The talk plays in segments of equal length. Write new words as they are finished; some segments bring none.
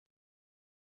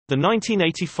The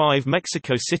 1985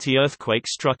 Mexico City earthquake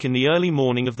struck in the early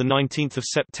morning of 19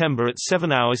 September at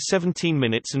 7 hours 17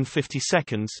 minutes and 50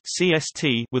 seconds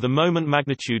CST with a moment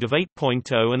magnitude of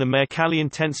 8.0 and a Mercalli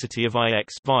intensity of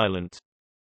IX violent.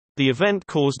 The event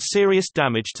caused serious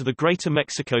damage to the greater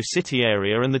Mexico City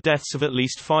area and the deaths of at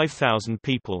least 5,000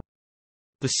 people.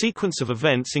 The sequence of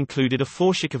events included a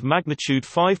foreshock of magnitude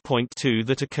 5.2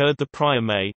 that occurred the prior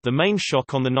May, the main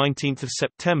shock on 19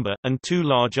 September, and two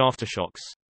large aftershocks.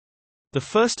 The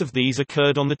first of these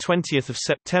occurred on 20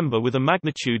 September with a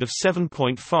magnitude of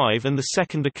 7.5 and the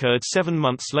second occurred 7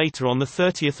 months later on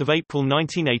 30 April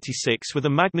 1986 with a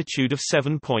magnitude of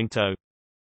 7.0.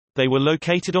 They were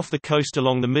located off the coast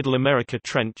along the Middle America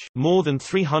Trench, more than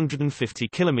 350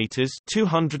 kilometers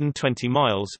 (220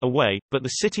 miles) away, but the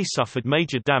city suffered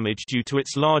major damage due to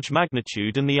its large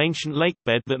magnitude and the ancient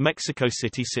lakebed that Mexico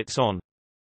City sits on.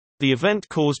 The event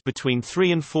caused between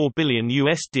 $3 and $4 billion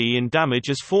in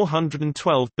damage as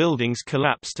 412 buildings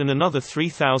collapsed and another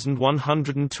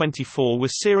 3,124 were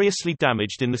seriously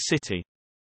damaged in the city.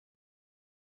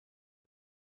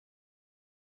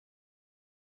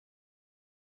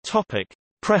 Topic: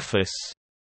 Preface.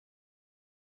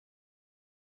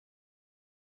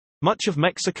 Much of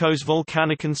Mexico's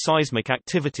volcanic and seismic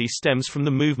activity stems from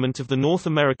the movement of the North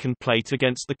American plate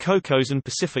against the Cocos and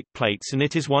Pacific plates, and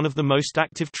it is one of the most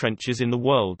active trenches in the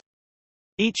world.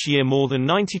 Each year more than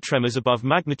 90 tremors above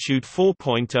magnitude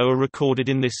 4.0 are recorded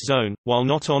in this zone. While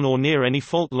not on or near any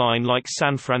fault line like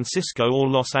San Francisco or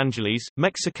Los Angeles,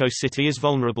 Mexico City is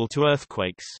vulnerable to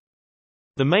earthquakes.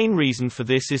 The main reason for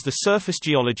this is the surface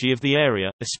geology of the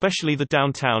area, especially the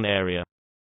downtown area.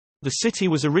 The city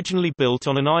was originally built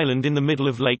on an island in the middle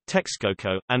of Lake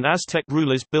Texcoco, and Aztec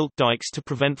rulers built dikes to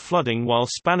prevent flooding while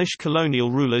Spanish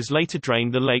colonial rulers later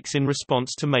drained the lakes in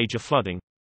response to major flooding.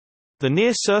 The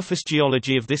near-surface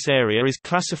geology of this area is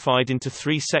classified into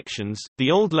three sections: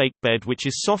 the Old Lake Bed, which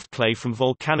is soft clay from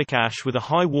volcanic ash with a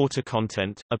high water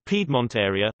content, a Piedmont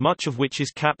area, much of which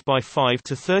is capped by 5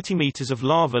 to 30 meters of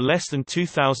lava less than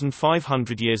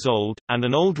 2,500 years old, and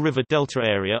an old river delta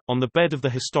area. On the bed of the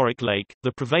historic lake,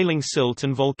 the prevailing silt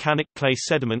and volcanic clay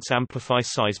sediments amplify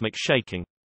seismic shaking.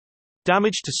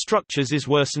 Damage to structures is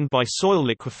worsened by soil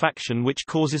liquefaction, which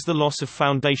causes the loss of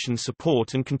foundation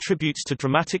support and contributes to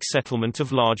dramatic settlement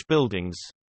of large buildings.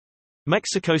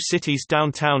 Mexico City's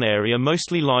downtown area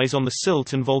mostly lies on the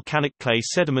silt and volcanic clay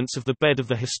sediments of the bed of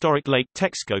the historic Lake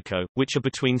Texcoco, which are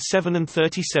between 7 and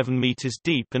 37 meters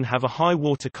deep and have a high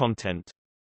water content.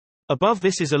 Above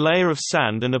this is a layer of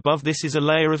sand, and above this is a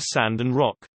layer of sand and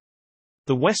rock.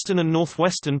 The western and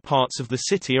northwestern parts of the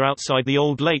city are outside the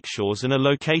old lakeshores and are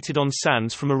located on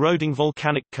sands from eroding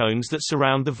volcanic cones that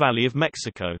surround the Valley of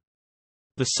Mexico.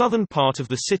 The southern part of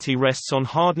the city rests on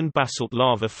hardened basalt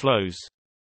lava flows.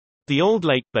 The old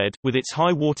lakebed, with its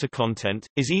high water content,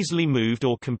 is easily moved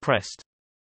or compressed.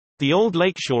 The old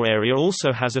lakeshore area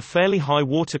also has a fairly high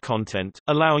water content,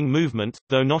 allowing movement,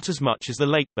 though not as much as the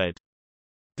lakebed.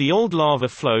 The old lava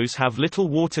flows have little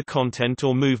water content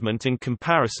or movement in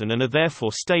comparison and are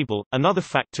therefore stable. Another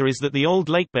factor is that the old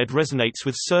lakebed resonates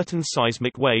with certain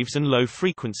seismic waves and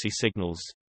low-frequency signals.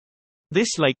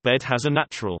 This lakebed has a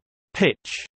natural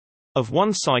pitch of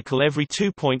one cycle every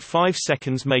 2.5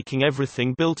 seconds, making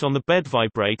everything built on the bed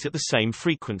vibrate at the same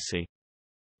frequency.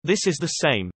 This is the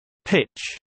same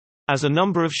pitch as a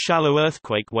number of shallow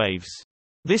earthquake waves.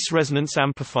 This resonance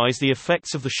amplifies the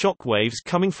effects of the shock waves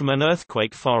coming from an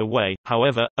earthquake far away.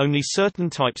 However, only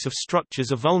certain types of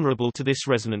structures are vulnerable to this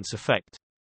resonance effect.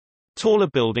 Taller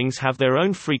buildings have their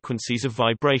own frequencies of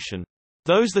vibration.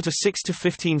 Those that are 6 to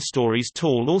 15 stories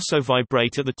tall also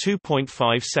vibrate at the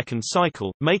 2.5-second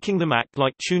cycle, making them act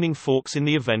like tuning forks in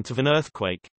the event of an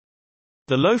earthquake.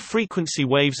 The low-frequency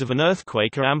waves of an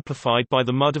earthquake are amplified by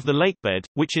the mud of the lakebed,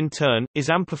 which in turn, is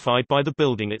amplified by the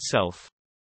building itself.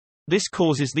 This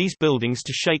causes these buildings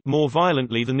to shake more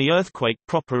violently than the earthquake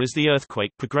proper as the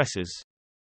earthquake progresses.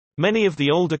 Many of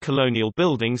the older colonial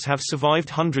buildings have survived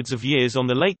hundreds of years on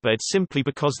the lakebed simply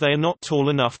because they are not tall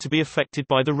enough to be affected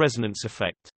by the resonance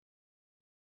effect.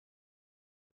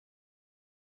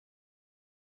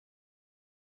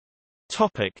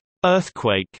 Topic: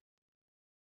 Earthquake.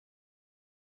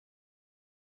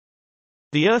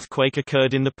 The earthquake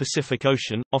occurred in the Pacific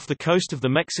Ocean, off the coast of the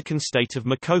Mexican state of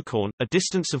Michoacán, a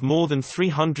distance of more than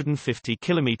 350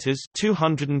 kilometers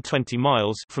 (220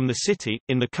 miles) from the city,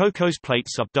 in the Cocos Plate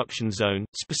subduction zone,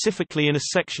 specifically in a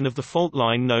section of the fault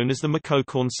line known as the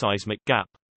Michoacán Seismic Gap.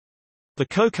 The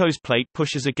Cocos Plate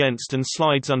pushes against and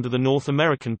slides under the North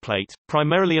American Plate,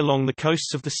 primarily along the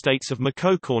coasts of the states of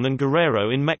Michoacán and Guerrero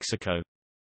in Mexico.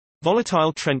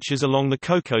 Volatile trenches along the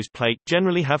Cocos Plate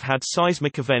generally have had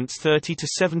seismic events 30 to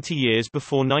 70 years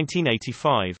before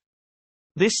 1985.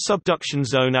 This subduction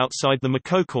zone outside the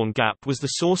Mococorn Gap was the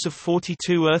source of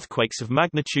 42 earthquakes of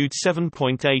magnitude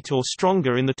 7.8 or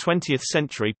stronger in the 20th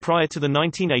century prior to the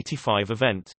 1985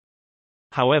 event.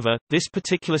 However, this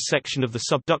particular section of the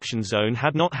subduction zone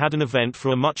had not had an event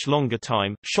for a much longer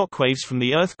time. Shockwaves from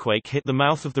the earthquake hit the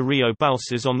mouth of the Rio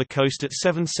Balsas on the coast at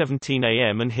 7:17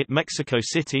 a.m. and hit Mexico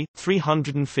City,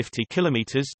 350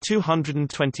 kilometers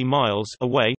 (220 miles)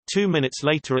 away, 2 minutes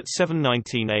later at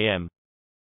 7:19 a.m.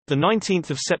 The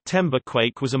 19th of September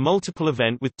quake was a multiple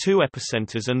event with 2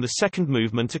 epicenters and the second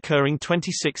movement occurring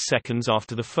 26 seconds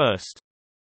after the first.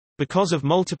 Because of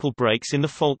multiple breaks in the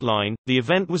fault line, the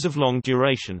event was of long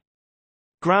duration.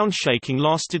 Ground shaking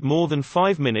lasted more than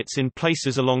 5 minutes in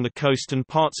places along the coast, and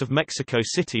parts of Mexico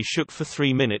City shook for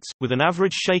 3 minutes, with an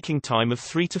average shaking time of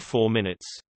 3 to 4 minutes.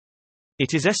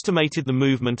 It is estimated the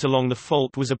movement along the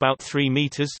fault was about 3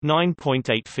 meters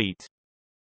 (9.8 feet).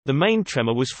 The main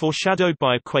tremor was foreshadowed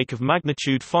by a quake of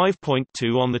magnitude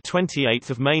 5.2 on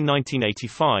 28 May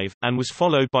 1985, and was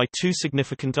followed by 2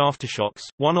 significant aftershocks,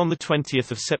 one on 20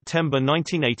 September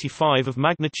 1985 of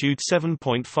magnitude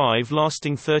 7.5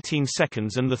 lasting 13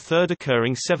 seconds and the third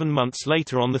occurring 7 months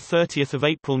later on 30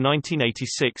 April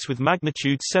 1986 with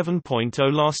magnitude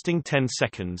 7.0 lasting 10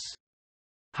 seconds.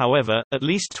 However, at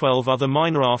least 12 other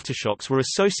minor aftershocks were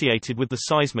associated with the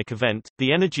seismic event.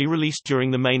 The energy released during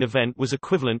the main event was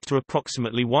equivalent to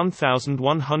approximately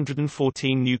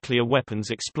 1,114 nuclear weapons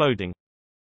exploding.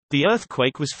 The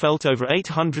earthquake was felt over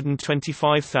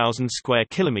 825,000 square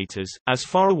kilometers, as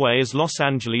far away as Los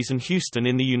Angeles and Houston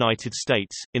in the United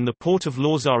States. In the port of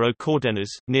Lázaro Cárdenas,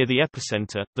 near the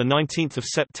epicenter, the 19th of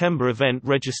September event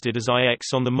registered as IX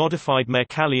on the modified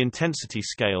Mercalli intensity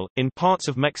scale. In parts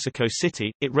of Mexico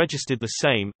City, it registered the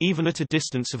same, even at a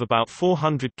distance of about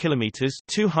 400 kilometers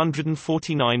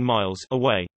 (249 miles)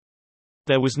 away.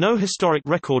 There was no historic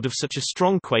record of such a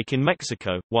strong quake in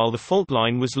Mexico. While the fault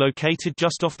line was located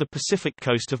just off the Pacific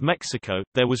coast of Mexico,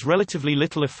 there was relatively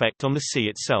little effect on the sea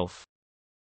itself.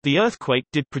 The earthquake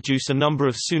did produce a number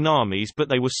of tsunamis, but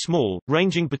they were small,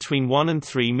 ranging between 1 and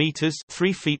 3 meters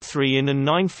 (3 feet 3 in and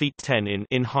 9 feet 10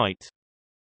 in height.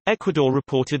 Ecuador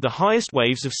reported the highest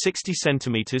waves of 60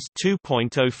 centimeters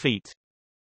 (2.0 feet).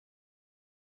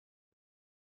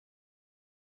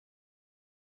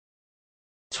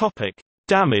 Topic: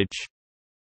 Damage.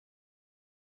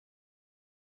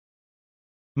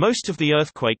 Most of the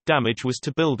earthquake damage was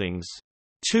to buildings.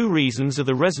 2 reasons are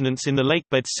the resonance in the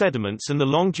lakebed sediments and the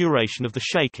long duration of the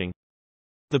shaking.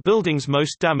 The buildings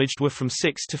most damaged were from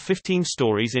 6 to 15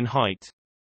 stories in height.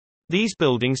 These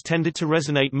buildings tended to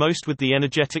resonate most with the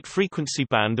energetic frequency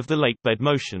band of the lakebed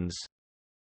motions.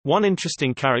 One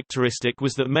interesting characteristic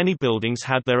was that many buildings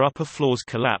had their upper floors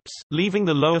collapse, leaving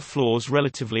the lower floors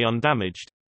relatively undamaged.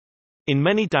 In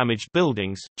many damaged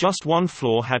buildings, just one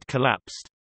floor had collapsed.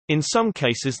 In some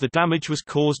cases the damage was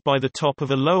caused by the top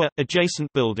of a lower,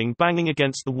 adjacent building banging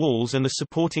against the walls and the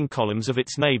supporting columns of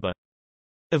its neighbor.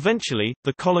 Eventually,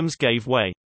 the columns gave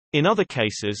way. In other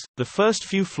cases, the first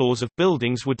few floors of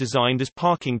buildings were designed as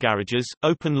parking garages,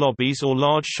 open lobbies or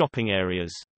large shopping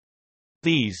areas.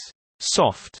 These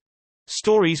soft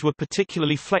stories were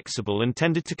particularly flexible and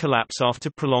tended to collapse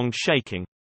after prolonged shaking.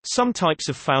 Some types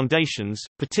of foundations,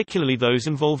 particularly those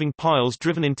involving piles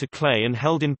driven into clay and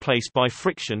held in place by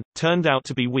friction, turned out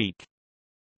to be weak.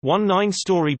 One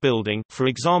 9-story building, for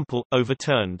example,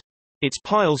 overturned. Its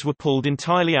piles were pulled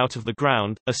entirely out of the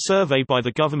ground. A survey by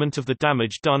the government of the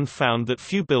damage done found that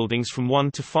few buildings from 1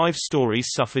 to 5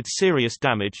 stories suffered serious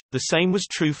damage. The same was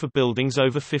true for buildings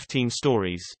over 15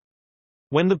 stories.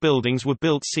 When the buildings were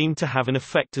built seemed to have an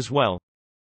effect as well.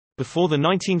 Before the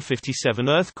 1957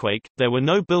 earthquake, there were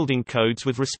no building codes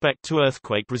with respect to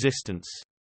earthquake resistance.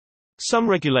 Some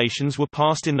regulations were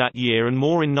passed in that year and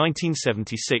more in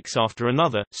 1976 after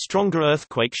another, stronger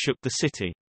earthquake shook the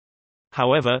city.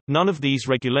 However, none of these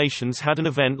regulations had an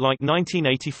event like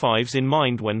 1985's in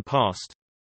mind when passed.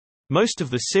 Most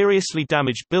of the seriously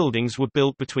damaged buildings were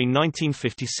built between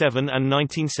 1957 and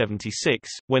 1976,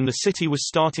 when the city was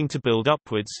starting to build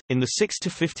upwards, in the 6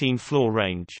 to 15 floor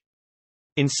range.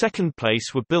 In second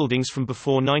place were buildings from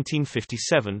before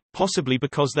 1957, possibly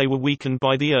because they were weakened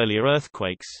by the earlier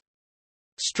earthquakes.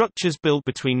 Structures built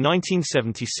between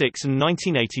 1976 and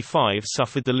 1985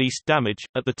 suffered the least damage.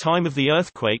 At the time of the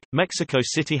earthquake, Mexico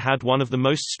City had one of the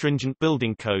most stringent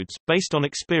building codes, based on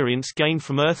experience gained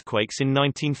from earthquakes in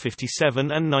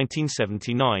 1957 and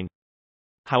 1979.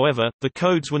 However, the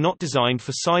codes were not designed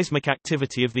for seismic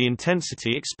activity of the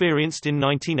intensity experienced in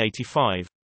 1985.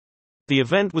 The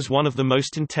event was one of the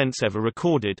most intense ever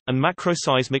recorded, and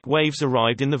macroseismic waves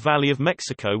arrived in the Valley of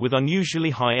Mexico with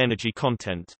unusually high energy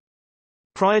content.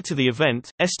 Prior to the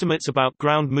event, estimates about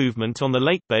ground movement on the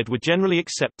lakebed were generally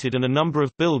accepted and a number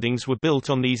of buildings were built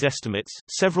on these estimates.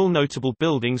 Several notable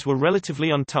buildings were relatively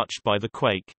untouched by the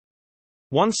quake.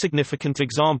 One significant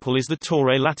example is the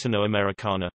Torre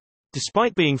Latinoamericana.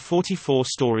 Despite being 44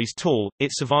 stories tall,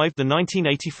 it survived the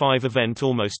 1985 event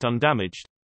almost undamaged.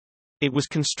 It was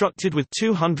constructed with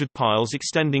 200 piles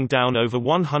extending down over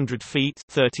 100 feet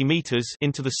 30 meters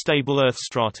into the stable earth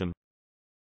stratum.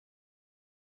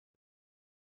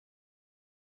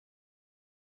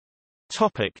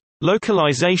 Topic: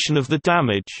 Localization of the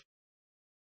damage.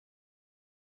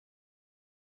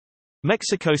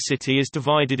 Mexico City is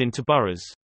divided into boroughs.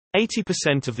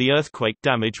 80% of the earthquake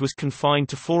damage was confined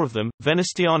to four of them: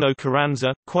 Venustiano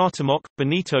Carranza, Cuauhtémoc,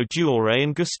 Benito Juárez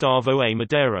and Gustavo A.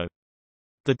 Madero.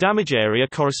 The damage area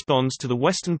corresponds to the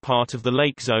western part of the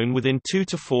lake zone within 2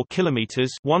 to 4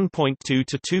 kilometers (1.2 to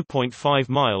 2.5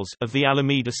 miles) of the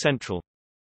Alameda Central.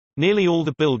 Nearly all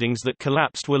the buildings that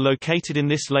collapsed were located in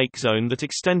this lake zone that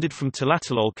extended from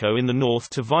Tlatelolco in the north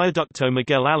to Viaducto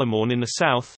Miguel Alemán in the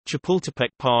south, Chapultepec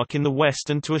Park in the west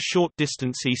and to a short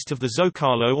distance east of the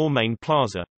Zocalo or Main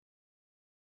Plaza.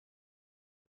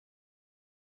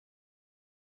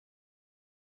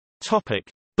 Topic: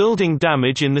 Building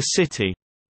damage in the city.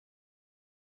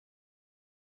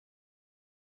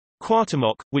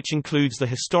 Cuauhtémoc, which includes the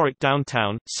historic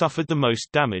downtown, suffered the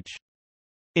most damage.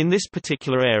 In this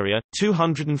particular area,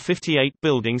 258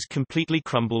 buildings completely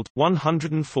crumbled,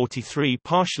 143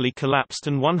 partially collapsed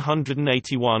and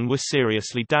 181 were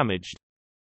seriously damaged.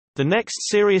 The next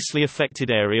seriously affected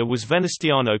area was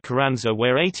Venustiano Carranza,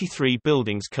 where 83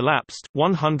 buildings collapsed,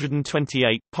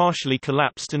 128 partially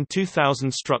collapsed and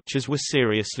 2,000 structures were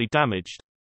seriously damaged.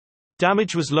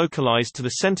 Damage was localized to the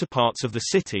center parts of the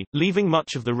city, leaving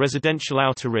much of the residential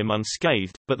outer rim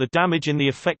unscathed, but the damage in the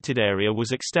affected area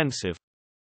was extensive.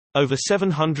 Over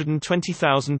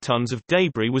 720,000 tons of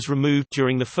debris was removed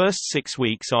during the first 6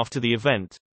 weeks after the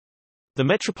event. The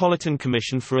Metropolitan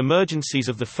Commission for Emergencies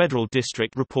of the Federal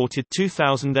District reported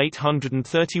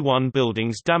 2,831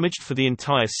 buildings damaged for the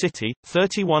entire city,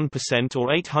 31%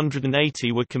 or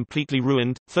 880 were completely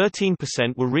ruined, 13%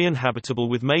 were re-inhabitable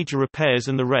with major repairs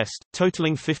and the rest,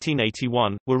 totaling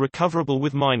 1,581, were recoverable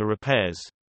with minor repairs.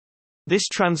 This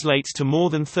translates to more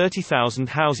than 30,000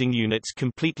 housing units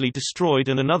completely destroyed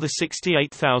and another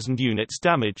 68,000 units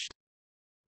damaged.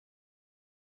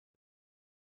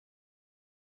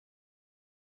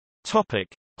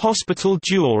 Hospital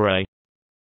Juárez.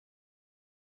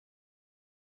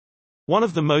 One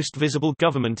of the most visible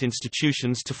government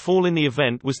institutions to fall in the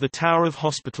event was the Tower of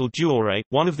Hospital Juárez,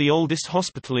 one of the oldest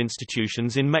hospital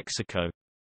institutions in Mexico.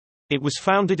 It was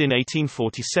founded in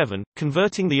 1847,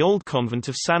 converting the old convent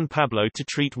of San Pablo to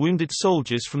treat wounded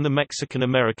soldiers from the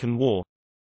Mexican-American War.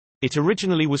 It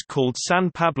originally was called San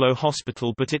Pablo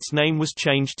Hospital, but its name was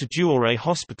changed to Juárez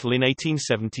Hospital in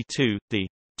 1872. The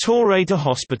Torre de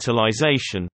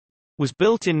Hospitalization was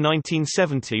built in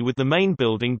 1970 with the main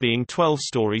building being 12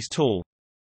 stories tall.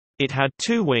 It had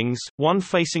two wings, one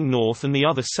facing north and the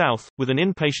other south, with an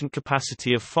inpatient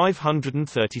capacity of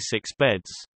 536 beds.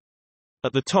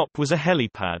 At the top was a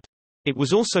helipad. It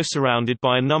was also surrounded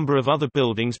by a number of other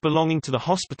buildings belonging to the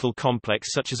hospital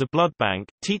complex, such as a blood bank,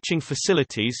 teaching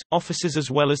facilities, offices as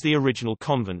well as the original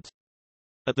convent.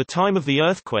 At the time of the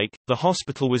earthquake, the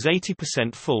hospital was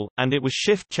 80% full, and it was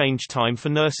shift change time for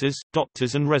nurses,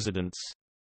 doctors and residents.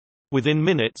 Within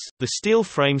minutes, the steel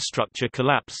frame structure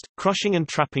collapsed, crushing and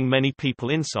trapping many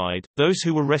people inside. Those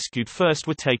who were rescued first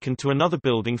were taken to another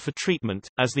building for treatment,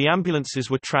 as the ambulances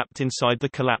were trapped inside the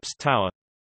collapsed tower.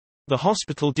 The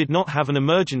hospital did not have an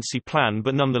emergency plan,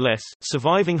 but nonetheless,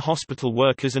 surviving hospital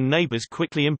workers and neighbors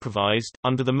quickly improvised,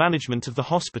 under the management of the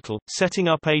hospital, setting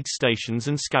up aid stations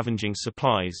and scavenging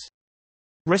supplies.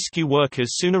 Rescue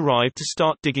workers soon arrived to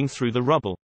start digging through the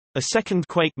rubble. A second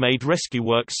quake made rescue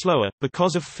work slower,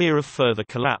 because of fear of further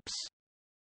collapse.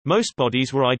 Most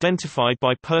bodies were identified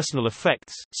by personal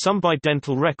effects, some by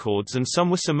dental records, and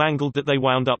some were so mangled that they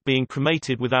wound up being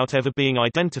cremated without ever being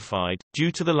identified,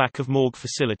 due to the lack of morgue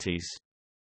facilities.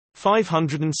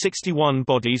 561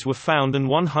 bodies were found and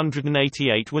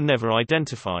 188 were never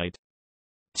identified.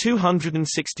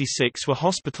 266 were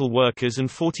hospital workers and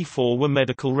 44 were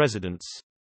medical residents.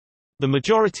 The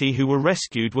majority who were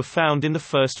rescued were found in the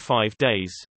first 5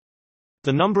 days.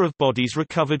 The number of bodies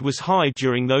recovered was high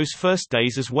during those first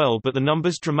days as well, but the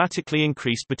numbers dramatically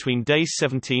increased between days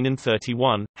 17 and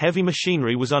 31. Heavy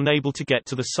machinery was unable to get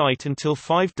to the site until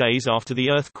 5 days after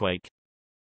the earthquake.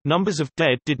 Numbers of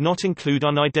dead did not include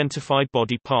unidentified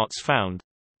body parts found.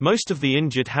 Most of the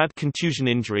injured had contusion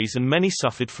injuries and many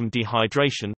suffered from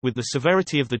dehydration, with the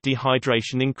severity of the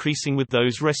dehydration increasing with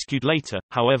those rescued later.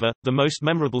 However, the most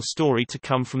memorable story to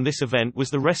come from this event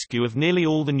was the rescue of nearly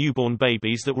all the newborn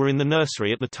babies that were in the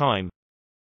nursery at the time.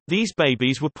 These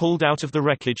babies were pulled out of the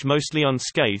wreckage mostly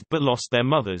unscathed but lost their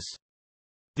mothers.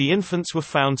 The infants were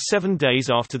found 7 days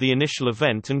after the initial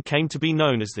event and came to be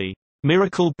known as the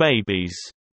miracle babies,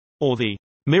 or the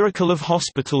miracle of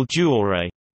Hospital Juárez,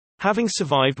 having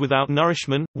survived without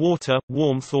nourishment, water,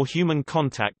 warmth or human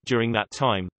contact during that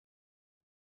time.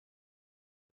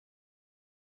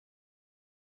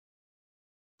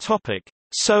 Topic: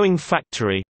 Sewing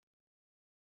factory.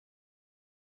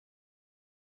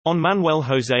 On Manuel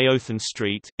José Othan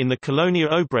Street, in the Colonia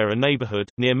Obrera neighborhood,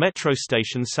 near Metro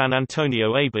Station San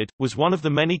Antonio Abad, was one of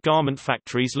the many garment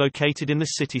factories located in the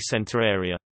city center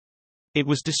area. It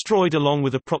was destroyed along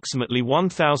with approximately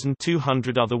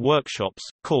 1,200 other workshops,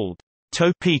 called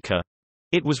Topeka.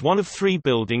 It was one of 3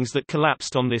 buildings that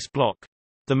collapsed on this block.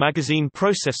 The magazine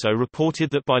Proceso reported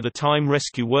that by the time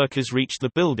rescue workers reached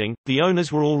the building, the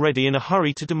owners were already in a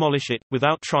hurry to demolish it,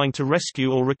 without trying to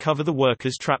rescue or recover the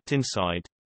workers trapped inside.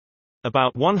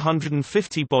 About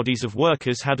 150 bodies of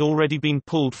workers had already been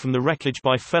pulled from the wreckage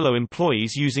by fellow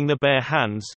employees using their bare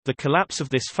hands. The collapse of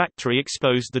this factory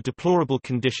exposed the deplorable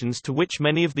conditions to which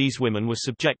many of these women were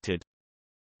subjected.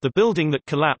 The building that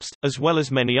collapsed, as well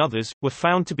as many others, were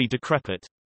found to be decrepit.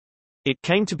 It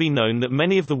came to be known that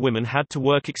many of the women had to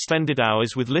work extended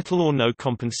hours with little or no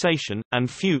compensation, and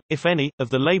few, if any, of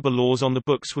the labor laws on the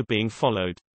books were being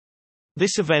followed.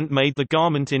 This event made the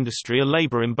garment industry a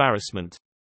labor embarrassment.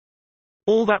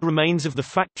 All that remains of the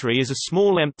factory is a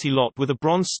small empty lot with a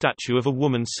bronze statue of a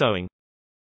woman sewing.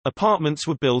 Apartments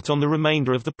were built on the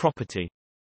remainder of the property.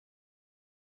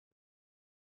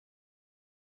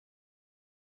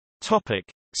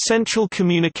 Topic: Central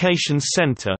Communications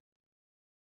Center.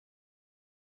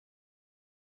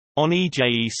 On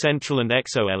EJE Central and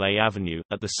XOLA Avenue,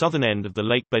 at the southern end of the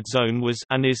lakebed zone was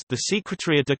and is the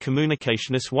Secretaría de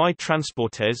Comunicaciones y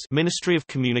Transportes, Ministry of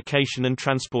Communication and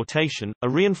Transportation, a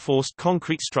reinforced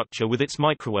concrete structure with its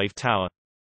microwave tower.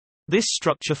 This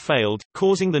structure failed,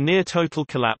 causing the near-total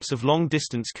collapse of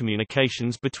long-distance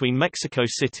communications between Mexico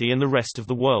City and the rest of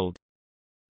the world.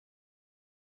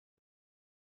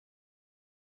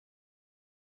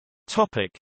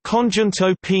 Topic: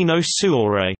 Conjunto Pino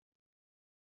Suárez.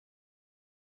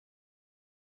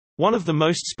 One of the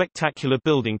most spectacular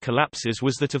building collapses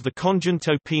was that of the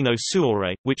Conjunto Pino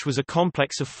Suárez, which was a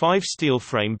complex of 5 steel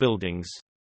frame buildings.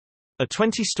 A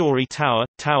 20-story tower,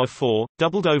 Tower 4,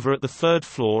 doubled over at the 3rd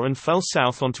floor and fell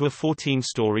south onto a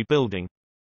 14-story building.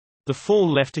 The fall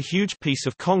left a huge piece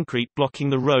of concrete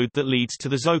blocking the road that leads to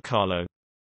the Zocalo.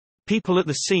 People at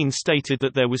the scene stated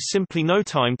that there was simply no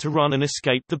time to run and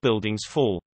escape the building's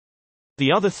fall.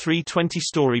 The other 3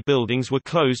 20-story buildings were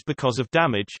closed because of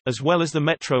damage, as well as the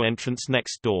metro entrance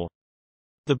next door.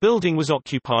 The building was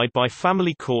occupied by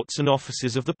family courts and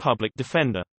offices of the public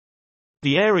defender.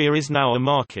 The area is now a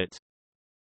market.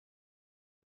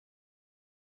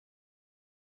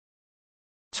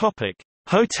 Topic: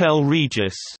 Hotel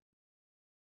Regis.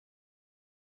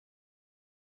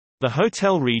 The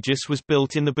Hotel Regis was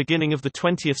built in the beginning of the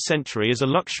 20th century as a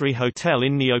luxury hotel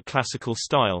in neoclassical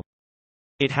style.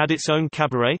 It had its own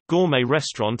cabaret, gourmet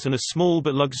restaurant and a small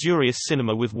but luxurious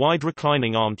cinema with wide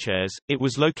reclining armchairs. It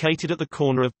was located at the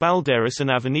corner of Balderas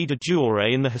and Avenida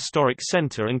Juárez in the historic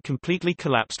center and completely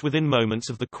collapsed within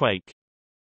moments of the quake.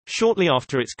 Shortly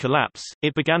after its collapse,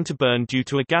 it began to burn due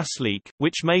to a gas leak,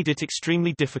 which made it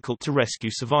extremely difficult to rescue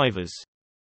survivors.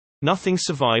 Nothing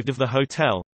survived of the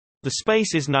hotel. The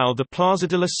space is now the Plaza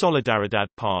de la Solidaridad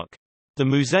Park. The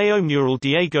Museo Mural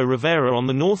Diego Rivera on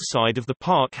the north side of the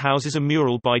park houses a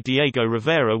mural by Diego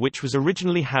Rivera which was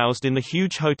originally housed in the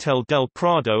huge Hotel del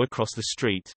Prado across the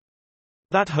street.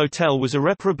 That hotel was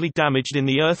irreparably damaged in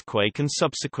the earthquake and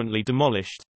subsequently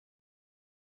demolished.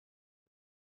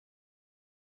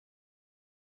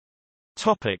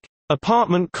 Topic: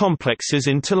 Apartment complexes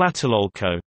in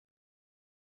Tlatelolco.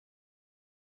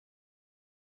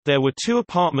 There were 2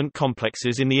 apartment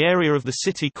complexes in the area of the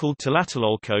city called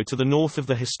Tlatelolco to the north of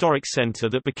the historic center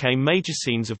that became major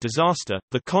scenes of disaster,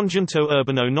 the Conjunto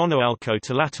Urbano Nonoalco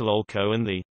Tlatelolco and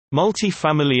the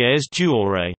Multifamiliares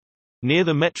Juárez, near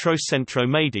the Metro Centro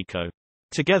Médico.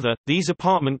 Together, these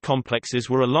apartment complexes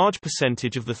were a large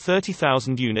percentage of the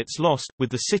 30,000 units lost,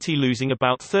 with the city losing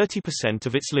about 30%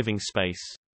 of its living space.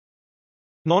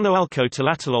 Tlatelolco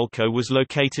Tlatelolco was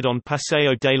located on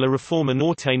Paseo de la Reforma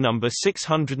Norte number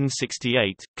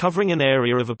 668, covering an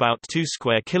area of about 2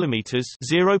 square kilometers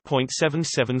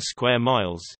 (0.77 square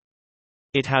miles).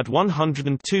 It had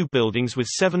 102 buildings with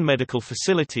 7 medical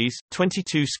facilities,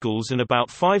 22 schools and about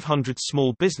 500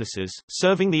 small businesses,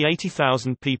 serving the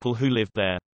 80,000 people who lived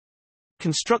there.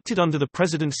 Constructed under the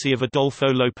presidency of Adolfo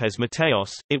López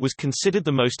Mateos, it was considered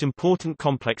the most important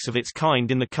complex of its kind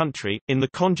in the country. In the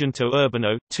Conjunto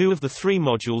Urbano, 2 of the 3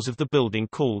 modules of the building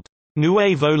called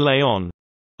Nuevo León,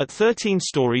 at 13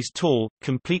 stories tall,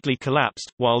 completely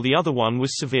collapsed, while the other one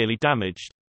was severely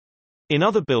damaged. In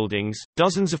other buildings,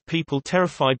 dozens of people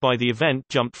terrified by the event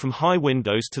jumped from high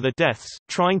windows to their deaths,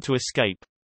 trying to escape.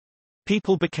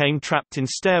 People became trapped in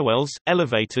stairwells,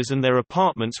 elevators and their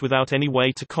apartments without any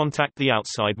way to contact the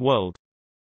outside world.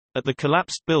 At the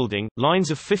collapsed building,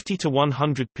 lines of 50 to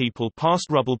 100 people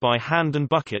passed rubble by hand and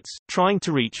buckets, trying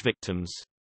to reach victims.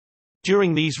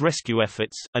 During these rescue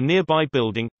efforts, a nearby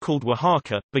building, called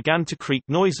Oaxaca, began to creak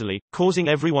noisily, causing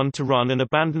everyone to run and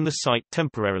abandon the site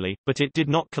temporarily, but it did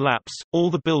not collapse. All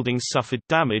the buildings suffered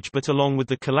damage, but along with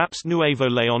the collapsed Nuevo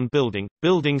León building,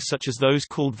 buildings such as those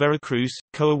called Veracruz,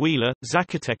 Coahuila,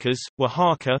 Zacatecas,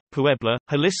 Oaxaca, Puebla,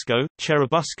 Jalisco,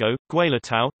 Churubusco,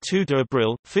 Guelatao, 2 de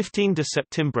Abril, 15 de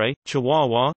Septiembre,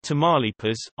 Chihuahua,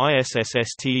 Tamaulipas,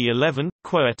 ISSSTE-11,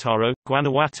 Querétaro,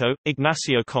 Guanajuato,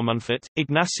 Ignacio Comunfort,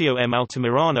 Ignacio M.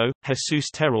 Altamirano, Jesus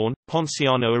Terón,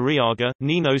 Ponciano Arriaga,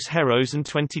 Ninos Heros and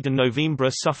 20 de Novembre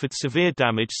suffered severe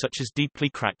damage such as deeply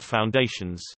cracked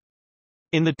foundations.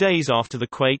 In the days after the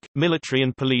quake, military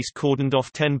and police cordoned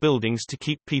off 10 buildings to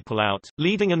keep people out,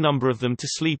 leading a number of them to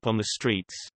sleep on the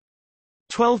streets.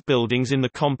 12 buildings in the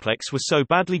complex were so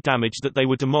badly damaged that they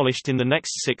were demolished in the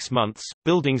next 6 months.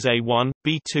 Buildings A1,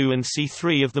 B2 and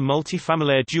C3 of the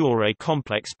multifamiliar Juárez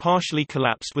complex partially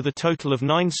collapsed, with a total of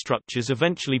 9 structures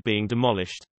eventually being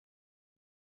demolished.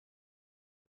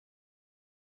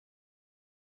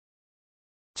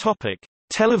 Topic: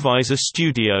 Televisa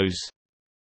studios.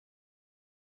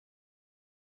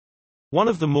 One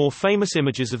of the more famous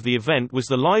images of the event was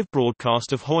the live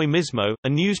broadcast of Hoy Mismo, a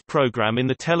news program in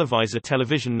the Televisa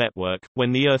television network,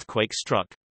 when the earthquake struck.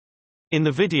 In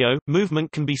the video,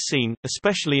 movement can be seen,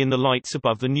 especially in the lights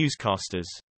above the newscasters.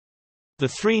 The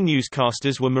 3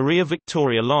 newscasters were Maria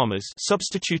Victoria Lamas,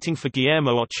 substituting for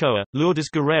Guillermo Ochoa, Lourdes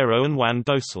Guerrero and Juan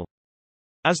Dosal.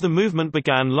 As the movement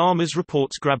began, Lamas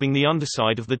reports grabbing the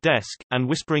underside of the desk, and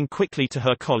whispering quickly to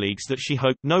her colleagues that she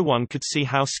hoped no one could see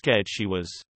how scared she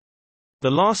was. The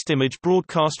last image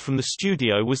broadcast from the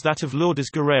studio was that of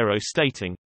Lourdes Guerrero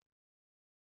stating,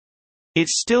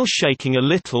 "It's still shaking a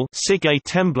little, sigue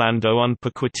temblando un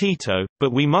poquitito,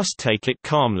 but we must take it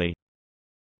calmly.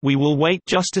 We will wait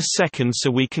just a second so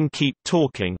we can keep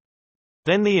talking."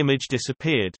 Then the image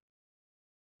disappeared.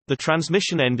 The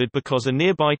transmission ended because a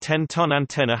nearby 10-ton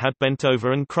antenna had bent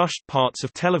over and crushed parts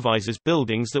of Televisa's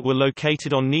buildings that were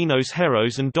located on Ninos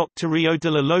Heros and Dr. Rio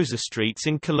de la Loza streets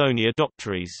in Colonia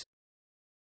Doctores.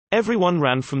 Everyone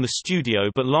ran from the studio,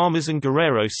 but Lamas and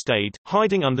Guerrero stayed,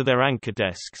 hiding under their anchor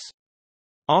desks.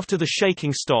 After the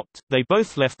shaking stopped, they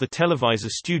both left the Televisa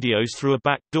studios through a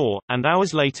back door, and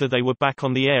hours later they were back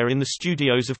on the air in the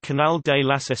studios of Canal de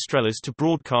las Estrellas to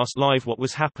broadcast live what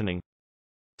was happening.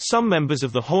 Some members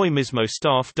of the Hoy Mismo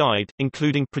staff died,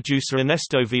 including producer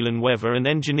Ernesto Villanueva and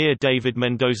engineer David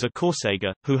Mendoza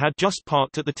Córcega, who had just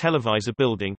parked at the Televisa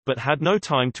building, but had no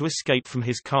time to escape from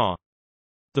his car.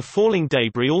 The falling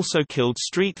debris also killed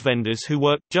street vendors who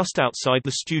worked just outside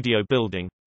the studio building.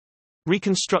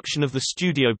 Reconstruction of the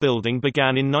studio building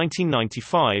began in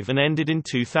 1995 and ended in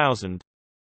 2000.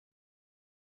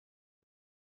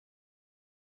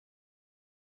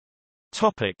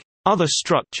 Other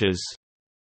structures.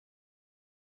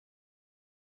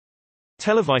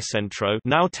 Televicentro,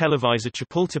 now Televisa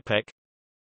Chapultepec.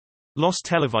 Los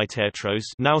Televiteatros,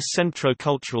 now Centro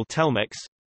Cultural Telmex.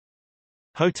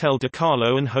 Hotel de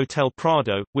Carlo and Hotel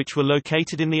Prado, which were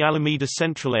located in the Alameda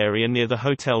Central area near the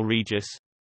Hotel Regis.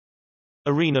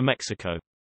 Arena Mexico.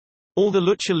 All the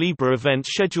Lucha Libre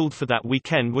events scheduled for that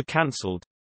weekend were cancelled.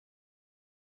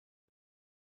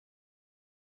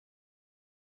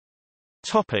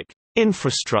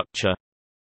 Infrastructure.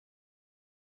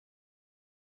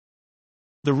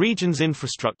 The region's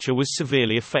infrastructure was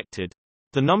severely affected.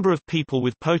 The number of people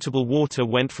with potable water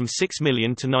went from 6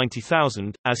 million to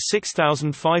 90,000, as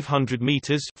 6,500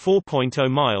 meters (4.0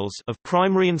 miles) of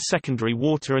primary and secondary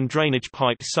water and drainage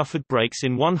pipes suffered breaks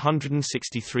in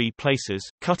 163 places,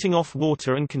 cutting off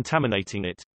water and contaminating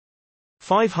it.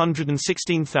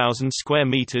 516,000 square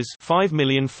meters,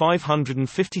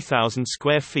 5,550,000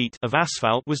 square feet of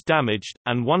asphalt was damaged,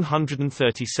 and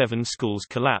 137 schools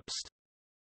collapsed.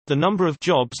 The number of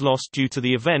jobs lost due to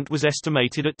the event was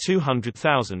estimated at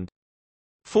 200,000.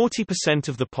 40%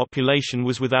 of the population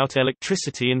was without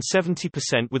electricity and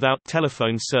 70% without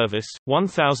telephone service.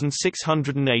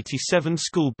 1,687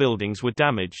 school buildings were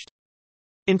damaged.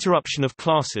 Interruption of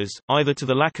classes, either to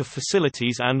the lack of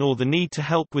facilities and/or the need to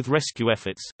help with rescue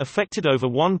efforts, affected over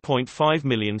 1.5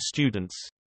 million students.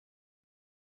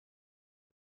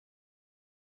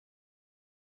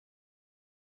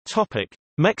 Topic: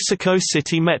 Mexico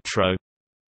City Metro.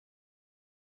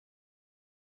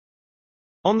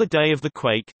 On the day of the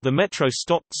quake, the metro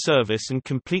stopped service and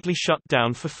completely shut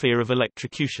down for fear of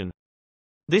electrocution.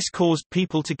 This caused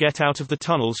people to get out of the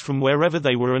tunnels from wherever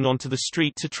they were and onto the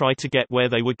street to try to get where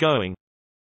they were going.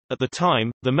 At the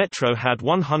time, the metro had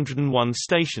 101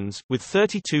 stations, with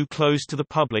 32 closed to the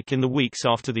public in the weeks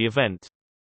after the event.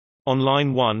 On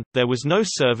Line 1, there was no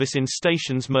service in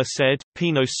stations Merced,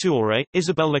 Pino Suárez,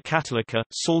 Isabel La Católica,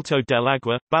 Salto del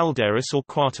Agua, Balderas or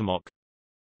Cuauhtémoc.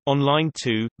 On Line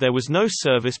 2, there was no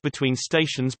service between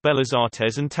stations Bellas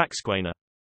Artes and Taxquena.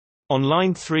 On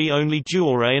Line 3 only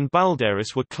Juárez and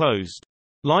Balderas were closed.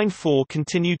 Line 4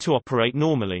 continued to operate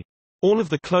normally. All of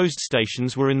the closed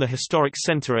stations were in the historic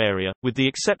center area, with the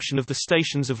exception of the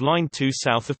stations of Line 2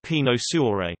 south of Pino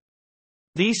Suárez.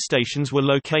 These stations were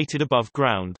located above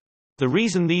ground. The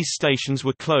reason these stations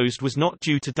were closed was not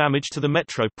due to damage to the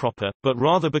metro proper, but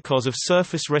rather because of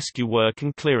surface rescue work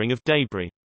and clearing of debris.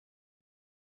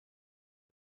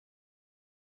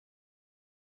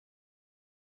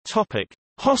 Topic: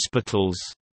 Hospitals.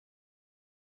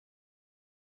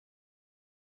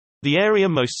 The area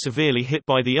most severely hit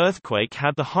by the earthquake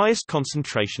had the highest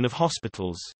concentration of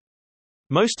hospitals.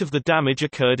 Most of the damage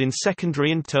occurred in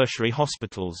secondary and tertiary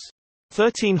hospitals.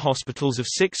 13 hospitals of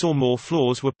 6 or more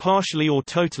floors were partially or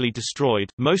totally destroyed,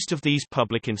 most of these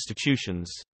public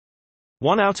institutions.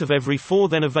 1 out of every 4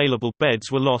 then available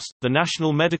beds were lost. The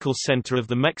National Medical Center of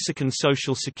the Mexican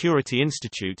Social Security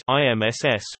Institute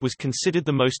 (IMSS) was considered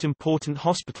the most important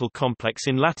hospital complex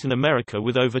in Latin America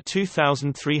with over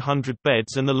 2,300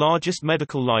 beds and the largest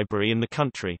medical library in the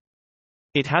country.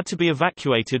 It had to be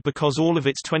evacuated because all of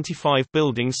its 25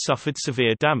 buildings suffered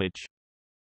severe damage.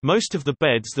 Most of the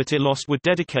beds that it lost were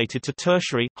dedicated to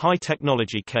tertiary,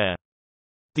 high-technology care.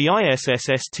 The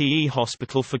ISSSTE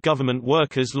hospital for government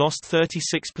workers lost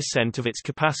 36% of its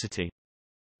capacity.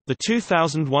 The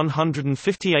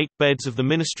 2,158 beds of the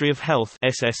Ministry of Health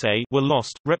 (SSA) were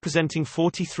lost, representing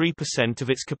 43% of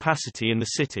its capacity in the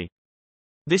city.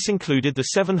 This included the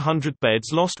 700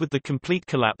 beds lost with the complete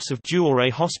collapse of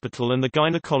Juárez Hospital and the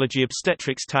Gynecology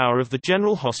Obstetrics Tower of the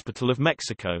General Hospital of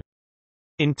Mexico.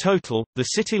 In total, the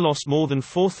city lost more than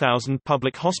 4,000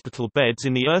 public hospital beds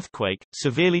in the earthquake,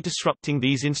 severely disrupting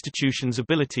these institutions'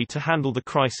 ability to handle the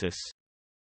crisis.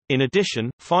 In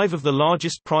addition, 5 of the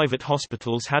largest private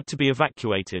hospitals had to be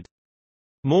evacuated.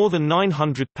 More than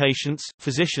 900 patients,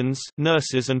 physicians,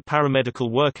 nurses and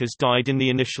paramedical workers died in the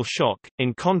initial shock.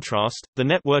 In contrast, the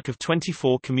network of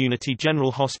 24 community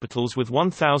general hospitals with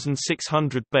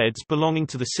 1,600 beds belonging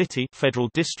to the city federal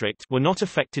district were not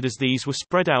affected as these were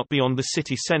spread out beyond the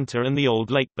city center and the old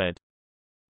lakebed.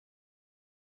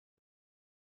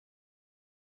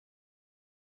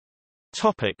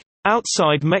 Topic: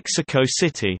 Outside Mexico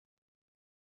City.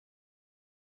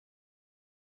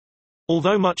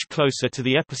 Although much closer to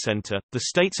the epicenter, the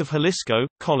states of Jalisco,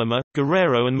 Colima,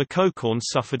 Guerrero and Michoacán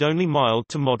suffered only mild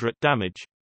to moderate damage.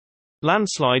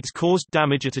 Landslides caused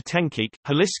damage at Atenquique,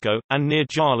 Jalisco, and near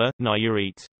Jala,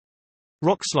 Nayarit.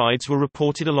 Rockslides were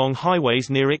reported along highways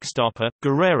near Ixtapa,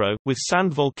 Guerrero, with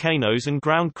sand volcanoes and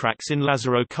ground cracks in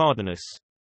Lázaro Cárdenas.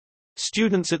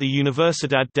 Students at the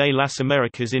Universidad de las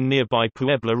Américas in nearby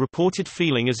Puebla reported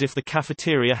feeling as if the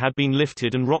cafeteria had been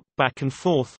lifted and rocked back and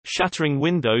forth, shattering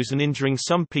windows and injuring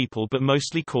some people but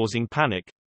mostly causing panic.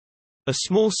 A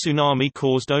small tsunami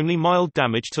caused only mild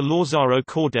damage to Lázaro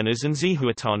Cárdenas and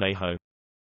Zihuatanejo.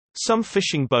 Some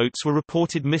fishing boats were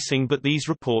reported missing but these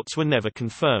reports were never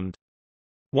confirmed.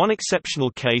 One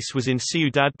exceptional case was in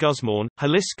Ciudad Guzmán,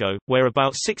 Jalisco, where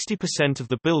about 60% of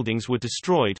the buildings were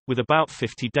destroyed, with about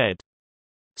 50 dead.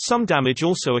 Some damage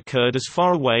also occurred as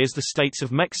far away as the states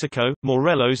of Mexico,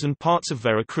 Morelos and parts of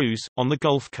Veracruz, on the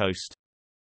Gulf Coast.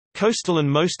 Coastal and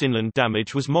most inland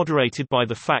damage was moderated by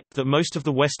the fact that most of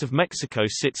the west of Mexico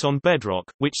sits on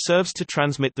bedrock, which serves to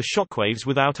transmit the shockwaves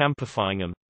without amplifying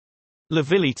them. La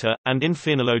Villita, and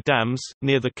Infernalo dams,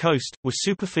 near the coast, were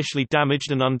superficially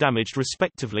damaged and undamaged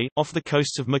respectively. Off the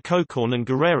coasts of Michoacán and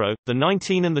Guerrero, the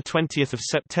 19th and 20th of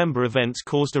September events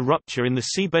caused a rupture in the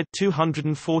seabed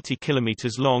 240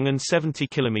 km long and 70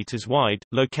 km wide,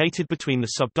 located between the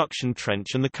subduction trench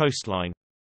and the coastline.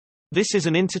 This is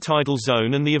an intertidal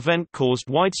zone, and the event caused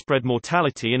widespread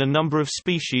mortality in a number of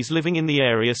species living in the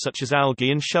area such as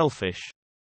algae and shellfish.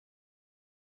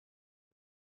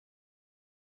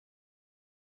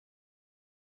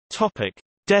 Topic: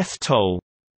 Death toll.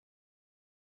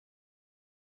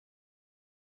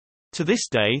 To this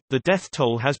day, the death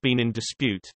toll has been in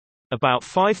dispute. About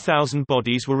 5,000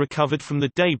 bodies were recovered from the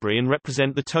debris and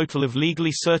represent the total of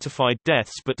legally certified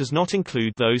deaths, but does not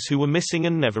include those who were missing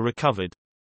and never recovered.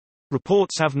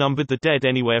 Reports have numbered the dead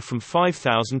anywhere from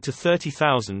 5,000 to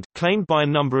 30,000, claimed by a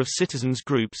number of citizens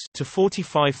groups, to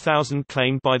 45,000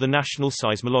 claimed by the National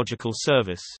Seismological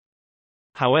Service.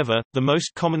 However, the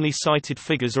most commonly cited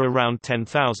figures are around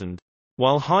 10,000.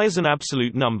 While high as an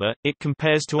absolute number, it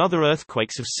compares to other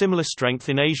earthquakes of similar strength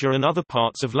in Asia and other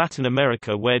parts of Latin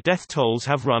America, where death tolls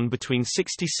have run between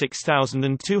 66,000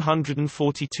 and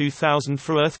 242,000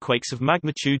 for earthquakes of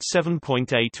magnitude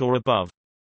 7.8 or above.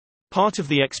 Part of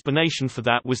the explanation for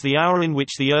that was the hour in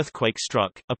which the earthquake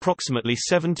struck, approximately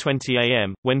 7:20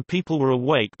 a.m., when people were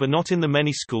awake but not in the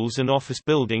many schools and office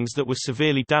buildings that were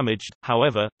severely damaged.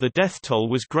 However, the death toll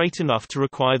was great enough to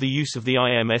require the use of the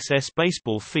IMSS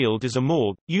baseball field as a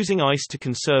morgue, using ice to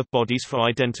conserve bodies for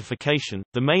identification.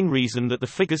 The main reason that the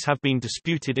figures have been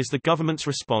disputed is the government's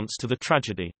response to the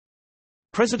tragedy.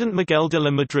 President Miguel de la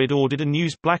Madrid ordered a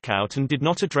news blackout and did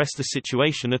not address the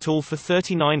situation at all for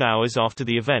 39 hours after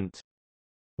the event.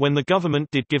 When the government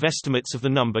did give estimates of the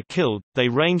number killed, they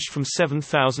ranged from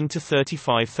 7,000 to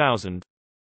 35,000.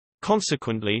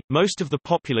 Consequently, most of the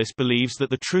populace believes that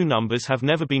the true numbers have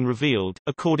never been revealed.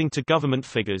 According to government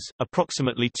figures,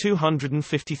 approximately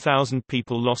 250,000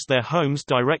 people lost their homes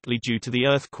directly due to the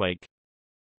earthquake.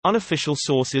 Unofficial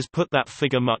sources put that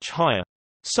figure much higher.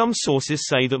 Some sources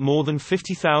say that more than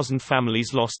 50,000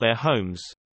 families lost their homes.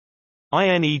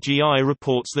 INEGI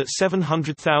reports that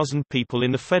 700,000 people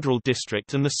in the federal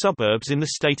district and the suburbs in the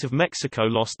state of Mexico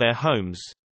lost their homes.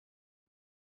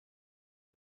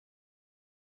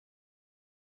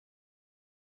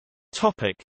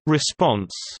 Topic: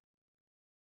 Response.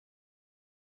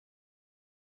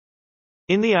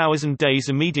 In the hours and days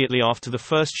immediately after the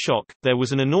first shock, there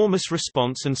was an enormous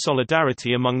response and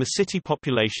solidarity among the city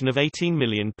population of 18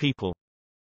 million people.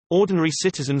 Ordinary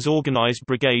citizens organized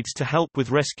brigades to help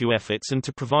with rescue efforts and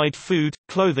to provide food,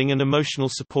 clothing and emotional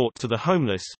support to the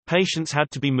homeless. Patients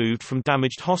had to be moved from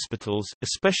damaged hospitals,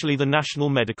 especially the National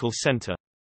Medical Center.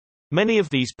 Many of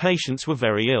these patients were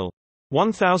very ill.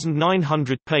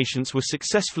 1,900 patients were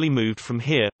successfully moved from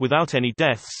here, without any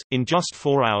deaths. In just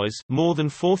 4 hours, more than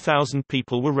 4,000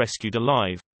 people were rescued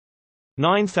alive.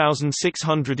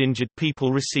 9,600 injured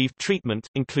people received treatment,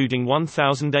 including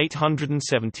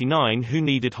 1,879 who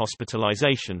needed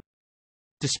hospitalization.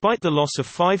 Despite the loss of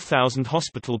 5,000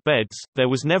 hospital beds, there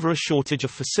was never a shortage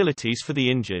of facilities for the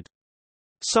injured.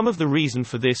 Some of the reason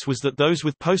for this was that those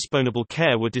with postponable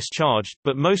care were discharged,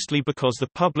 but mostly because the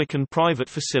public and private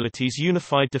facilities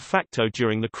unified de facto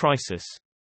during the crisis.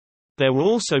 There were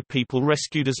also people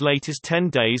rescued as late as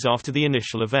 10 days after the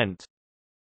initial event.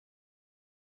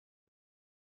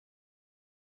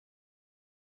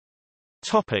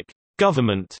 Topic: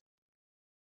 Government.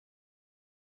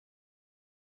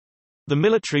 The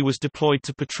military was deployed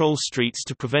to patrol streets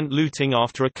to prevent looting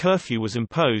after a curfew was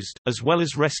imposed, as well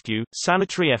as rescue,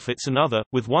 sanitary efforts and other,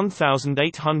 with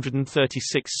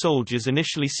 1,836 soldiers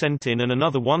initially sent in and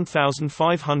another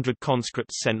 1,500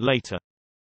 conscripts sent later.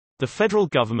 The federal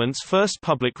government's first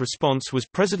public response was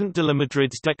President de la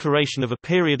Madrid's declaration of a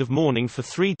period of mourning for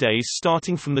 3 days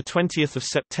starting from 20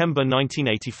 September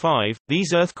 1985.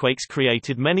 These earthquakes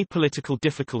created many political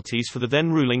difficulties for the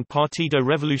then-ruling Partido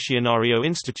Revolucionario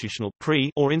Institucional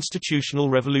 (PRI) or Institutional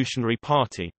Revolutionary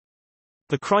Party.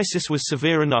 The crisis was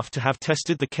severe enough to have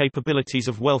tested the capabilities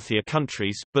of wealthier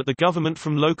countries, but the government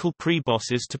from local PRI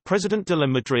bosses to President de la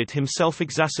Madrid himself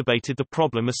exacerbated the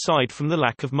problem aside from the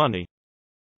lack of money.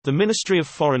 The Ministry of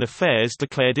Foreign Affairs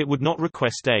declared it would not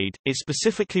request aid, it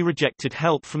specifically rejected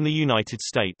help from the United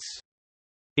States.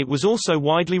 It was also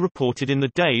widely reported in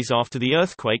the days after the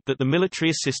earthquake that the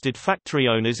military assisted factory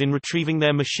owners in retrieving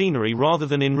their machinery rather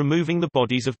than in removing the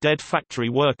bodies of dead factory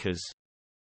workers.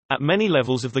 At many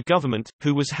levels of the government,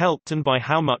 who was helped and by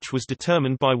how much was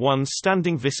determined by ones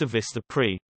standing vis-a-vis the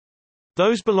PRI.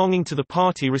 Those belonging to the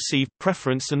party received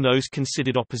preference and those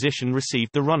considered opposition received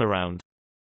the runaround.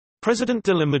 President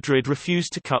de la Madrid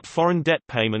refused to cut foreign debt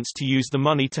payments to use the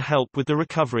money to help with the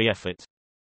recovery effort.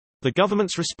 The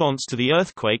government's response to the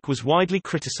earthquake was widely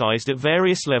criticized at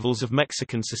various levels of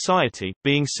Mexican society,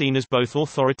 being seen as both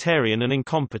authoritarian and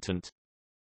incompetent.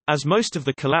 As most of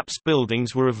the collapsed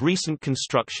buildings were of recent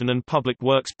construction and public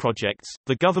works projects,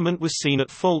 the government was seen at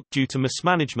fault due to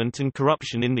mismanagement and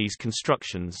corruption in these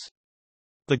constructions.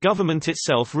 The government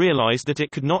itself realized that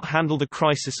it could not handle the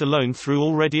crisis alone through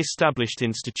already established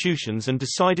institutions and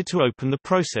decided to open the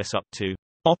process up to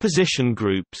opposition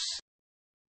groups.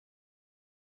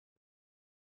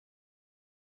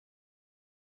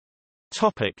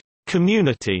 Topic: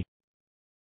 Community.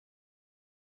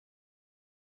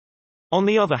 On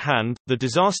the other hand, the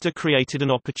disaster created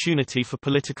an opportunity for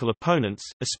political opponents,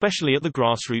 especially at the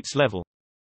grassroots level.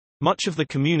 Much of the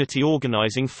community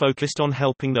organizing focused on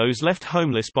helping those left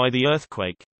homeless by the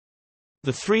earthquake.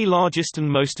 The three largest and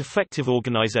most effective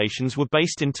organizations were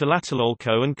based in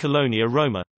Tlatelolco and Colonia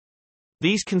Roma.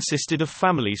 These consisted of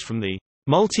families from the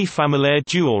Multifamiliar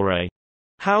Juárez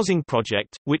housing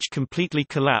project, which completely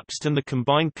collapsed, and the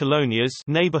combined colonias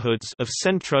neighborhoods of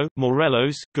Centro,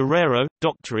 Morelos, Guerrero,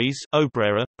 Doctores,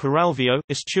 Obrera, Peralvillo,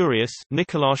 Asturias,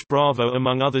 Nicolás Bravo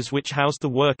among others, which housed the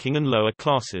working and lower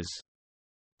classes.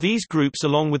 These groups,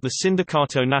 along with the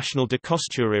Sindicato Nacional de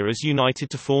Costureras, united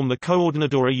to form the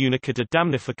Coordinadora Única de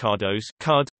Damnificados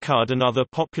 (CUD), and other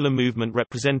popular movement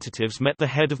representatives met the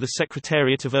head of the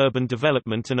Secretariat of Urban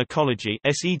Development and Ecology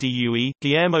 (SEDUE),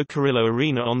 Guillermo Carrillo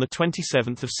Arena, on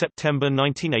 27 September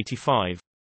 1985.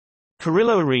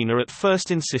 Carrillo Arena at first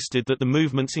insisted that the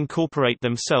movements incorporate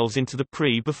themselves into the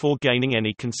PRI before gaining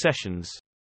any concessions.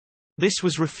 This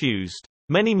was refused.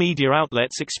 Many media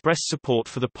outlets expressed support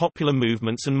for the popular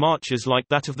movements and marches like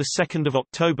that of 2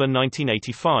 October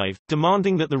 1985,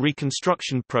 demanding that the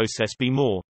reconstruction process be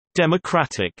more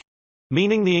democratic,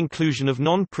 meaning the inclusion of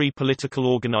non-PRI political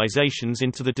organizations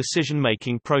into the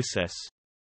decision-making process.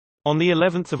 On the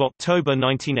 11th of October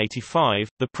 1985,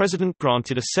 the president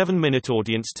granted a 7-minute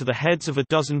audience to the heads of a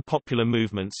dozen popular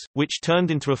movements, which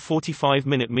turned into a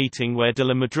 45-minute meeting where de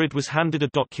la Madrid was handed a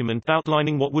document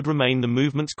outlining what would remain the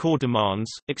movement's core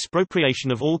demands: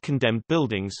 expropriation of all condemned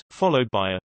buildings, followed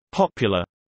by a popular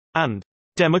and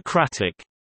democratic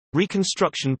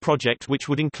reconstruction project which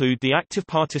would include the active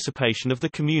participation of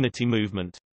the community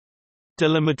movement. De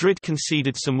la Madrid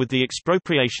conceded some, with the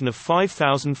expropriation of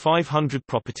 5,500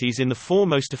 properties in the four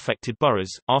most affected boroughs.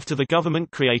 After the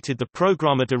government created the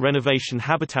Programa de Renovación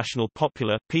Habitacional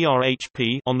Popular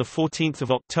 (PRHP) on 14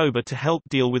 October to help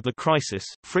deal with the crisis,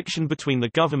 friction between the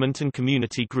government and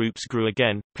community groups grew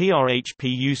again. PRHP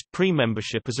used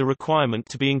pre-membership as a requirement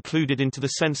to be included into the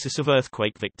census of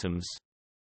earthquake victims.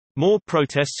 More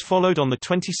protests followed on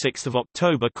 26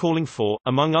 October, calling for,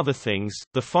 among other things,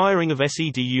 the firing of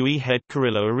SEDUE head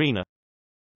Carrillo Arena.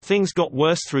 Things got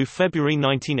worse through February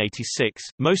 1986,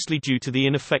 mostly due to the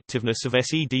ineffectiveness of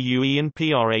SEDUE and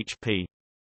PRHP.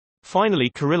 Finally,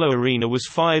 Carrillo Arena was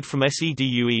fired from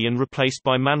SEDUE and replaced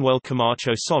by Manuel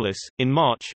Camacho Solis. In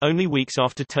March, only weeks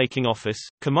after taking office,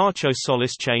 Camacho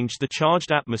Solis changed the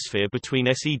charged atmosphere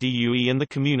between SEDUE and the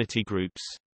community groups.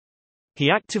 He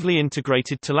actively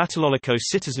integrated Tlatelolco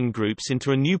citizen groups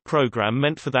into a new program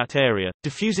meant for that area,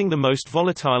 diffusing the most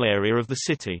volatile area of the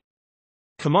city.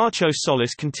 Camacho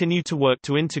Solis continued to work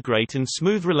to integrate and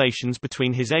smooth relations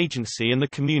between his agency and the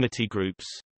community groups.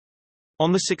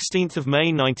 On 16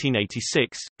 May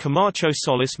 1986, Camacho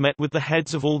Solis met with the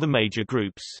heads of all the major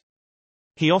groups.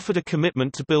 He offered a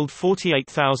commitment to build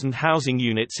 48,000 housing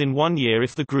units in 1 year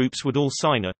if the groups would all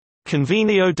sign a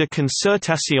Convenio de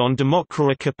Concertación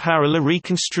Democrática para la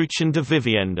Reconstrucción de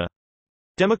Vivienda,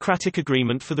 democratic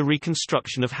agreement for the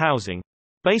reconstruction of housing.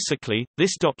 Basically,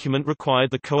 this document required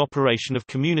the cooperation of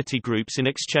community groups in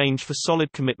exchange for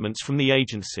solid commitments from the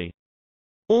agency.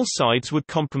 All sides would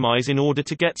compromise in order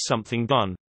to get something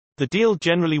done. The deal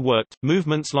generally worked.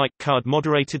 Movements like CUD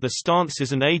moderated the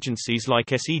stances, and agencies like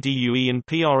SEDUE and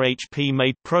PRHP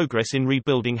made progress in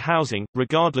rebuilding housing,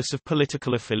 regardless of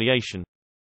political affiliation.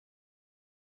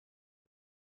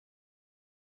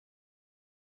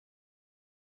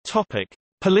 Topic: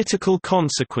 Political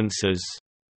consequences.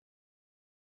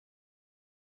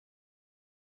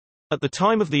 At the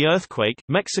time of the earthquake,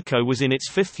 Mexico was in its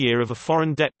fifth year of a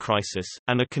foreign debt crisis,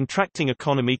 and a contracting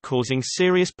economy causing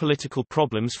serious political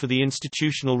problems for the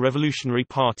Institutional Revolutionary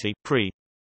Party (PRI).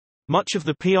 Much of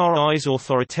the PRI's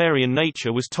authoritarian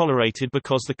nature was tolerated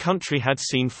because the country had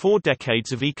seen 4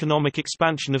 decades of economic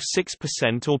expansion of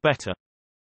 6% or better.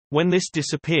 When this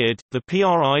disappeared, the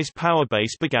PRI's power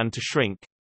base began to shrink.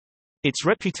 Its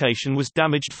reputation was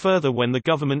damaged further when the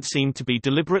government seemed to be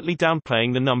deliberately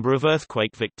downplaying the number of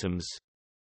earthquake victims.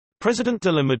 President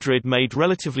de la Madrid made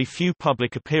relatively few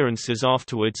public appearances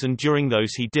afterwards, and during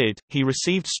those he did, he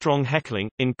received strong heckling,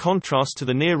 in contrast to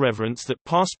the near reverence that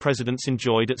past presidents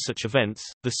enjoyed at such events.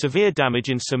 The severe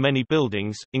damage in so many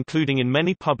buildings, including in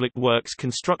many public works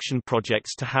construction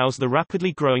projects to house the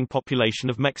rapidly growing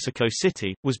population of Mexico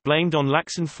City, was blamed on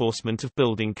lax enforcement of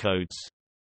building codes.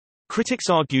 Critics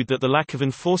argued that the lack of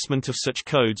enforcement of such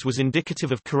codes was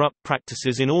indicative of corrupt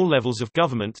practices in all levels of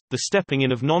government. The stepping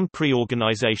in of non-PRI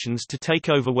organizations to take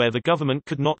over where the government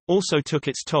could not, also took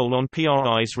its toll on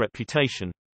PRI's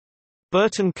reputation.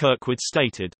 Burton Kirkwood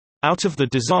stated, "Out of the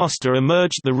disaster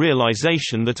emerged the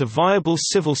realization that a viable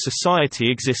civil society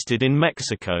existed in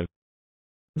Mexico.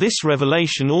 This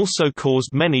revelation also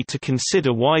caused many to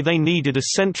consider why they needed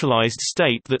a centralized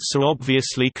state that so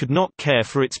obviously could not care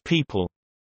for its people.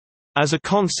 As a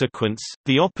consequence,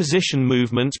 the opposition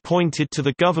movement pointed to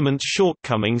the government's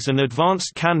shortcomings and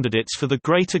advanced candidates for the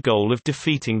greater goal of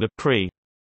defeating the PRI."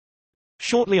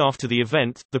 Shortly after the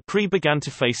event, the PRI began to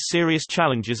face serious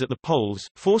challenges at the polls,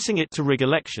 forcing it to rig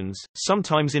elections,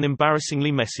 sometimes in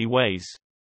embarrassingly messy ways.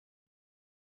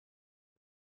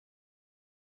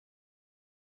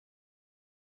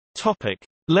 Topic: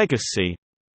 Legacy.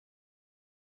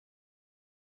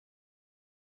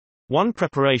 One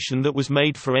preparation that was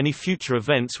made for any future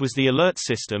events was the alert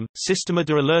system, Sistema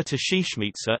de Alerta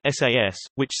Sísmica (SAS),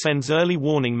 which sends early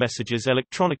warning messages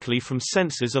electronically from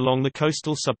sensors along the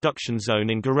coastal subduction zone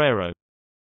in Guerrero.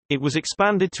 It was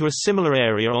expanded to a similar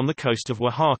area on the coast of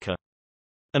Oaxaca.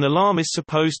 An alarm is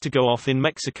supposed to go off in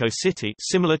Mexico City,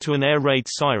 similar to an air raid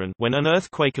siren, when an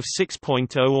earthquake of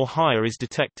 6.0 or higher is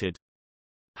detected.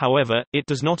 However, it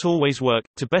does not always work.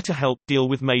 To better help deal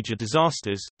with major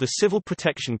disasters, the Civil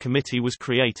Protection Committee was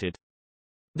created.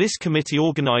 This committee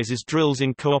organizes drills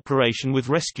in cooperation with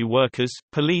rescue workers,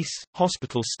 police,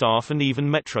 hospital staff and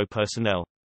even metro personnel.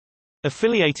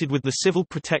 Affiliated with the Civil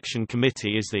Protection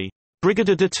Committee is the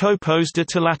Brigada de Topos de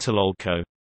Tlatelolco,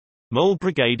 Mole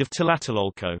Brigade of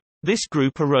Tlatelolco. This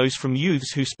group arose from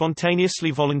youths who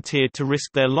spontaneously volunteered to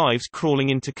risk their lives crawling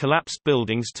into collapsed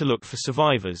buildings to look for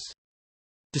survivors.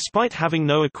 Despite having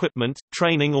no equipment,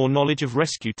 training or knowledge of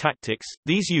rescue tactics,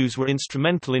 these youths were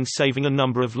instrumental in saving a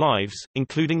number of lives,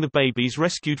 including the babies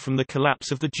rescued from the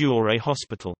collapse of the Juárez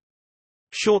hospital.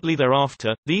 Shortly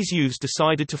thereafter, these youths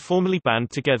decided to formally band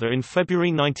together in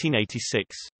February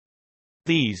 1986.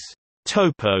 These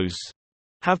topos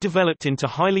have developed into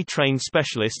highly trained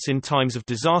specialists in times of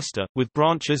disaster, with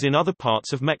branches in other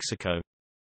parts of Mexico.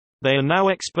 They are now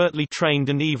expertly trained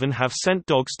and even have sent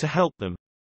dogs to help them.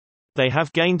 They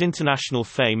have gained international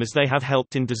fame as they have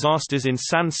helped in disasters in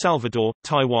San Salvador,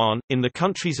 Taiwan, in the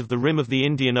countries of the rim of the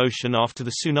Indian Ocean after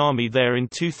the tsunami there in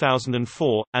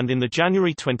 2004, and in the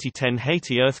January 2010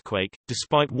 Haiti earthquake.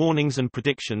 Despite warnings and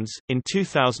predictions, in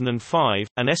 2005,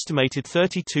 an estimated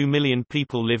 32 million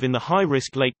people live in the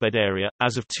high-risk lakebed area.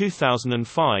 As of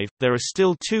 2005, there are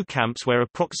still 2 camps where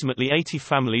approximately 80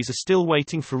 families are still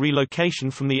waiting for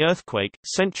relocation from the earthquake.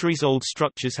 Centuries-old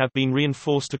structures have been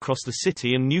reinforced across the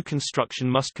city and new construction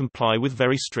must comply with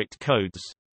very strict codes.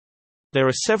 There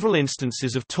are several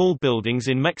instances of tall buildings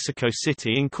in Mexico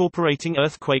City incorporating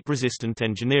earthquake-resistant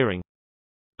engineering.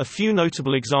 A few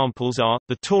notable examples are,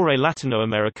 the Torre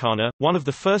Latinoamericana, one of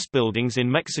the first buildings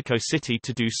in Mexico City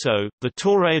to do so, the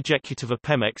Torre Ejecutiva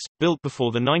Pemex, built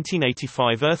before the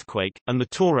 1985 earthquake, and the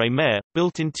Torre Mayor,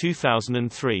 built in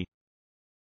 2003.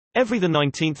 Every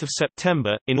 19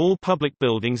 September, in all public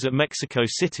buildings at Mexico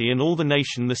City and all the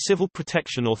nation, the civil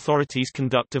protection authorities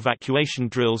conduct evacuation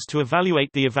drills to evaluate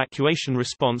the evacuation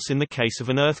response in the case of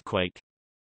an earthquake.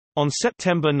 On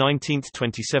September 19,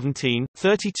 2017,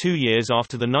 32 years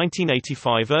after the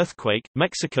 1985 earthquake,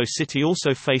 Mexico City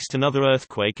also faced another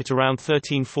earthquake at around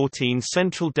 13:14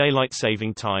 Central Daylight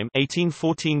Saving Time,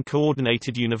 18:14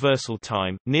 Coordinated Universal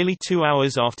Time, nearly 2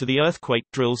 hours after the earthquake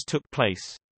drills took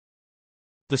place.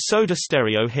 The Soda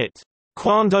Stereo hit,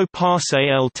 Cuando Pase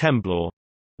el Temblor,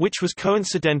 which was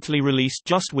coincidentally released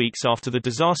just weeks after the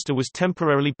disaster, was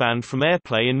temporarily banned from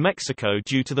airplay in Mexico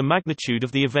due to the magnitude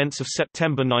of the events of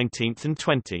September 19 and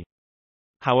 20.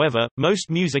 However, most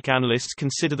music analysts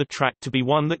consider the track to be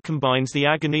one that combines the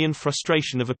agony and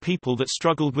frustration of a people that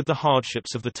struggled with the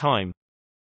hardships of the time.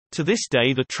 To this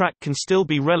day, the track can still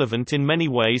be relevant in many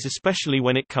ways, especially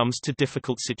when it comes to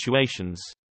difficult situations.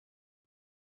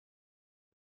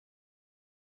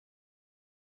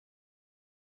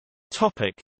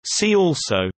 Topic. See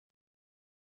also: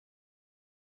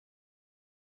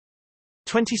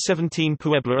 2017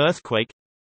 Puebla earthquake,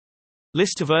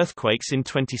 List of earthquakes in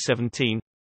 2017,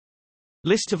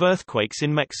 List of earthquakes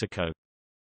in Mexico.